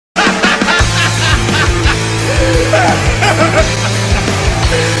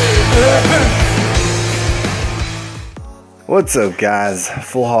What's up guys,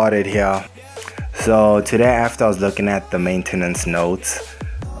 Full Hearted here. So today after I was looking at the maintenance notes,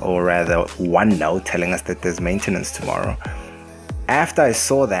 or rather one note telling us that there's maintenance tomorrow. After I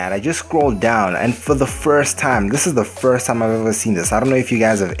saw that, I just scrolled down, and for the first time, this is the first time I've ever seen this. I don't know if you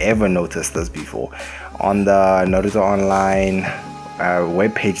guys have ever noticed this before. On the Naruto Online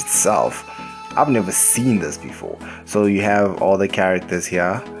webpage itself, I've never seen this before. So you have all the characters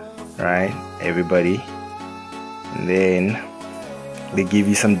here, right? Everybody. And then they give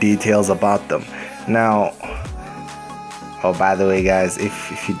you some details about them. Now, oh, by the way guys,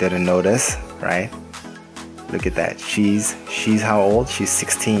 if you didn't notice, right? Look at that. She's how old? She's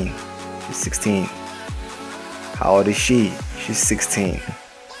 16. She's 16. How old is she? She's 16.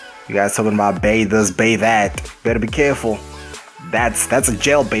 You guys talking about bathe this, bathe that. Better be careful. That's a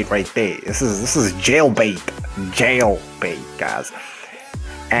jailbait right there. This is jailbait. Jailbait, guys.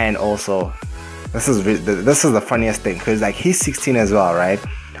 And also, this is the funniest thing, because like he's 16 as well, right?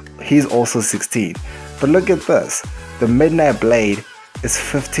 He's also 16. But look at this. The Midnight Blade is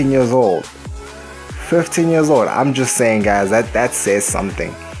 15 years old. 15 years old. I'm just saying guys, that says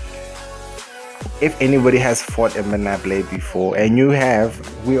something. If anybody has fought a Midnight Blade before, and you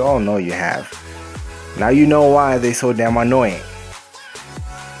have, we all know you have. Now you know why they're so damn annoying.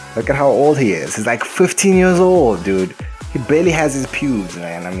 Look at how old he is. He's like 15 years old, dude. He barely has his pubes,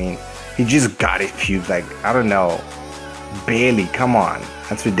 man. I mean, he just got his pubes, like, I don't know. Barely, come on.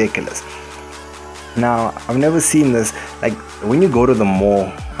 That's ridiculous. Now, I've never seen this. Like, when you go to the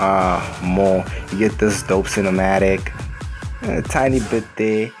mall, you get this dope cinematic, a tiny bit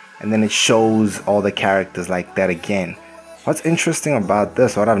there, and then it shows all the characters like that again. What's interesting about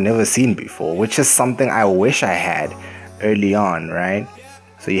this, what I've never seen before, which is something I wish I had early on, right?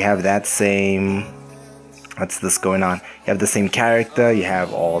 So you have that same, what's this going on? You have the same character, you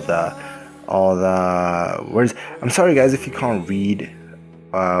have all the words. I'm sorry guys if you can't read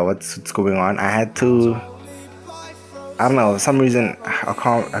what's going on. I had to, I don't know, for some reason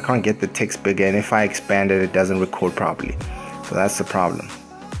I can't get the text bigger, and if I expand it, it doesn't record properly. So that's the problem.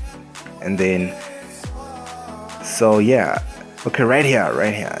 And then, so yeah, okay, right here.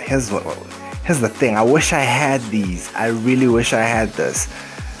 Here's the thing. I wish I had these. I really wish I had this.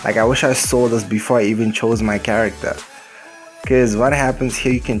 Like, I wish I saw this before I even chose my character. Because what happens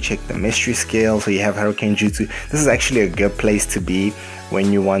here, you can check the mystery scale. So you have Hurricane Jutsu. This is actually a good place to be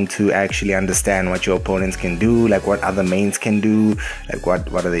when you want to actually understand what your opponents can do, like what other mains can do, like what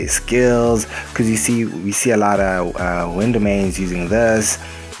are their skills. Because we see a lot of window mains using this.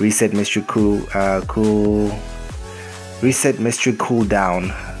 Reset mystery cooldown.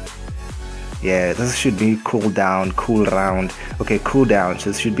 Yeah, this should be cooldown, cool round. Okay, cooldown. So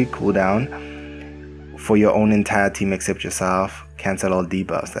this should be cooldown for your own entire team except yourself. Cancel all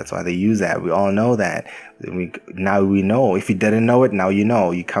debuffs. That's why they use that. We all know that. Now we know. If you didn't know it, now you know.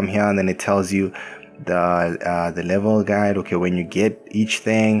 You come here and then it tells you the level guide. Okay, when you get each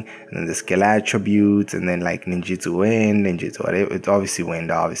thing, and then the skill attributes, and then like ninjutsu wind, ninjutsu whatever. It's obviously wind,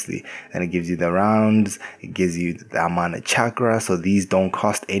 obviously. And it gives you the rounds. It gives you the amount of chakra. So these don't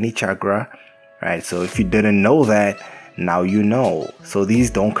cost any chakra, right? So if you didn't know that, now you know. So these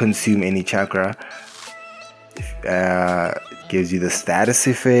don't consume any chakra. It gives you the status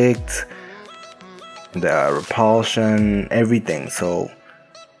effect, the repulsion, everything. So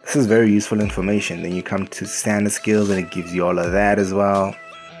this is very useful information. Then you come to standard skills, and it gives you all of that as well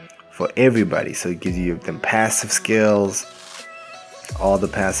for everybody. So it gives you the passive skills, all the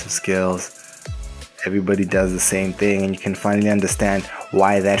passive skills. Everybody does the same thing, and you can finally understand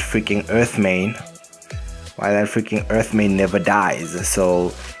why that freaking Earth main never dies.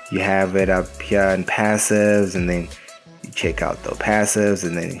 So you have it up here in passives, and then you check out the passives,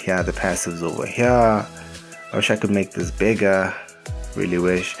 and then here are the passives over here. I wish I could make this bigger, really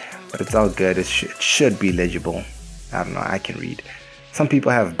wish, but it's all good. It should be legible. I don't know, I can read. Some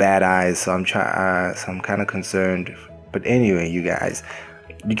people have bad eyes, so I'm kind of concerned. But anyway, you guys,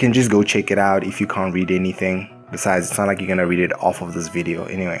 you can just go check it out if you can't read anything. Besides, it's not like you're gonna read it off of this video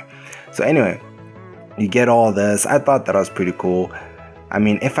anyway. So anyway, you get all this. I thought that was pretty cool. I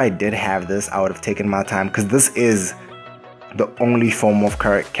mean, if I did have this, I would have taken my time, because this is the only form of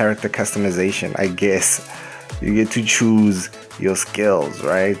character customization, I guess. You get to choose your skills,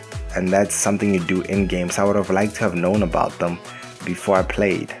 right? And that's something you do in game. So I would have liked to have known about them before I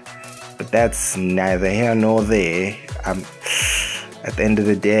played. But that's neither here nor there. At the end of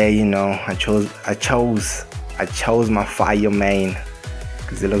the day, you know, I chose my fire main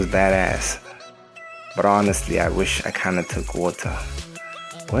because it looks badass. But honestly, I wish I kind of took water.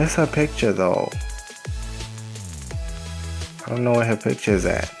 Where's her picture though? I don't know where her picture is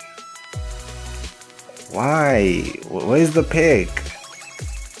at. Why? Where's the pic?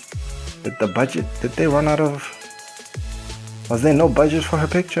 Did the budget, did they run out of, was there no budget for her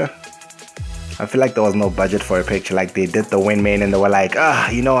picture? I feel like there was no budget for a picture. Like they did the win main and they were like,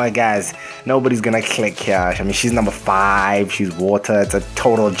 you know what guys, nobody's gonna click here. I mean, she's number 5, she's water, it's a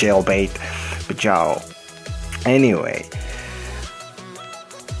total jailbait. But y'all, anyway,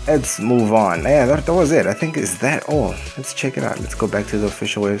 let's move on. Yeah, that was it. I think, is that all? Let's check it out. Let's go back to the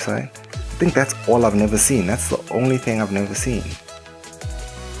official website. I think that's all I've never seen. That's the only thing I've never seen.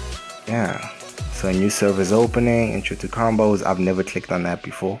 Yeah, so a new server's opening, intro to combos. I've never clicked on that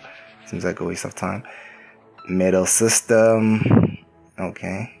before. Seems like a waste of time. Middle system.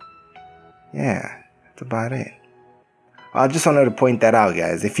 Okay. Yeah, that's about it. I just wanted to point that out,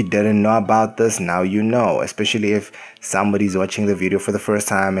 guys. If you didn't know about this, now you know. Especially if somebody's watching the video for the first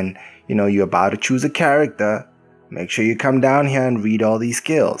time and, you know, you're about to choose a character. Make sure you come down here and read all these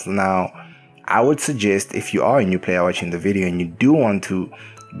skills. Now, I would suggest if you are a new player watching the video and you do want to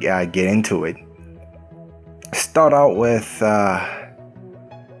get into it, start out with,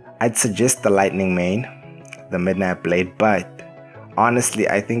 I'd suggest the lightning main, the midnight blade, but honestly,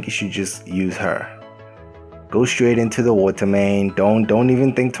 I think you should just use her. Go straight into the water main. Don't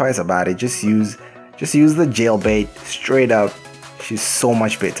even think twice about it. Just use the jailbait straight up. She's so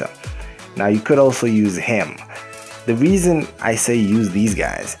much better. Now you could also use him. The reason I say use these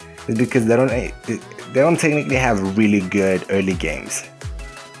guys is because they don't technically have really good early games.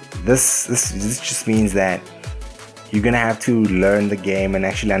 This just means that you're gonna have to learn the game and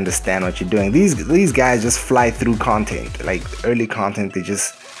actually understand what you're doing. These guys just fly through content. Like early content, they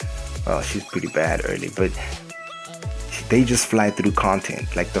just, well, she's pretty bad early, but they just fly through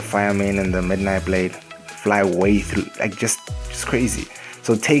content. Like the fireman and the midnight blade fly way through, like just crazy.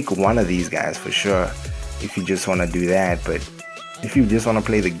 So take one of these guys for sure if you just want to do that. But if you just want to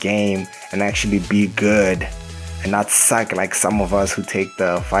play the game and actually be good and not suck like some of us who take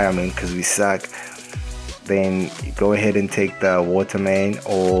the fireman because we suck, then you go ahead and take the water main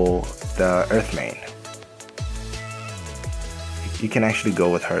or the earth main. You can actually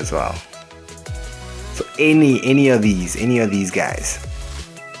go with her as well. So any of these guys,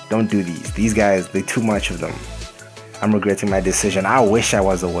 don't do these. These guys, they're too much of them. I'm regretting my decision. I wish I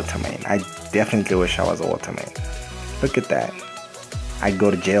was a water main. I definitely wish I was a water main. Look at that. I'd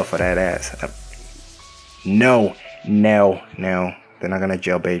go to jail for that ass. No. They're not gonna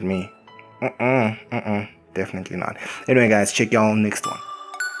jailbait me. Definitely not. Anyway, guys, check y'all next one.